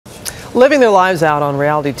Living their lives out on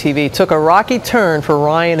reality TV took a rocky turn for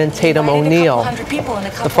Ryan and Tatum O'Neal.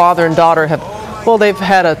 The father and daughter they've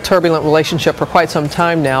had a turbulent relationship for quite some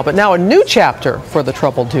time now, but now a new chapter for the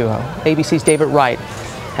troubled duo. ABC's David Wright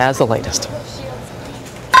has the latest.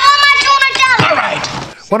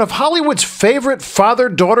 One of Hollywood's favorite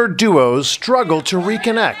father-daughter duos struggled to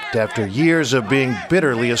reconnect after years of being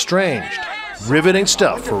bitterly estranged. Riveting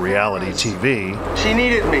stuff for reality TV. She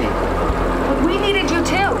needed me. We needed you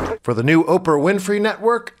too. For the new Oprah Winfrey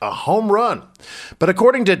Network, a home run. But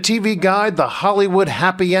according to TV Guide, the Hollywood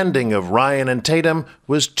happy ending of Ryan and Tatum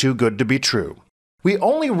was too good to be true. "We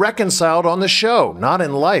only reconciled on the show, not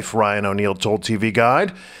in life," Ryan O'Neal told TV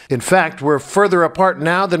Guide. "In fact, we're further apart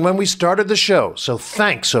now than when we started the show, so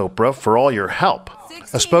thanks, Oprah, for all your help."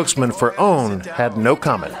 A spokesman for OWN had no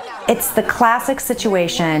comment. It's the classic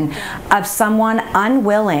situation of someone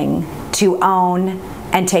unwilling to own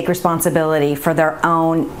and take responsibility for their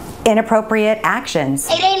own inappropriate actions.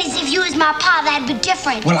 It ain't as if you was my pa, that'd be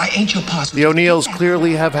different. Well, I ain't your pa. The O'Neals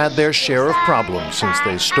clearly have had their share of problems since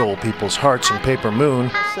they stole people's hearts in Paper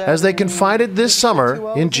Moon, as they confided this summer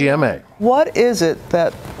in GMA. What is it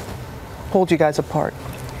that holds you guys apart?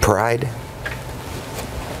 Pride.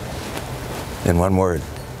 In one word.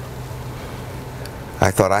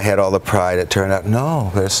 I thought I had all the pride. It turned out,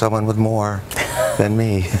 no, there's someone with more than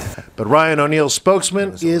me. But Ryan O'Neal's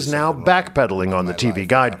spokesman is now backpedaling on the TV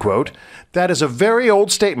Guide quote. That is a very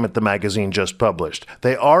old statement the magazine just published.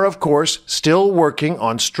 They are, of course, still working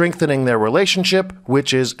on strengthening their relationship,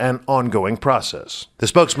 which is an ongoing process. The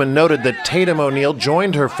spokesman noted that Tatum O'Neal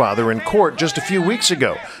joined her father in court just a few weeks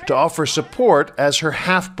ago to offer support as her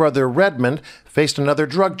half-brother Redmond faced another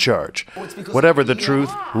drug charge. Whatever the truth,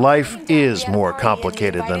 life is more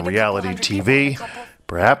complicated than reality TV.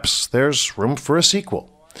 Perhaps there's room for a sequel.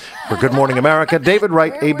 For Good Morning America, David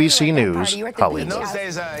Wright, ABC News, Hollywood.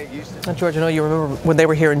 George, I know you remember when they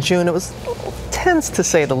were here in June, it was tense to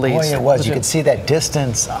say the least. Boy, it was. You could see that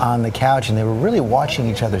distance on the couch, and they were really watching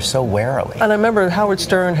each other so warily. And I remember Howard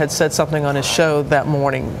Stern had said something on his show that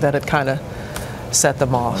morning that had kind of set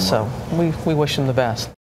them off, so we wish him the best.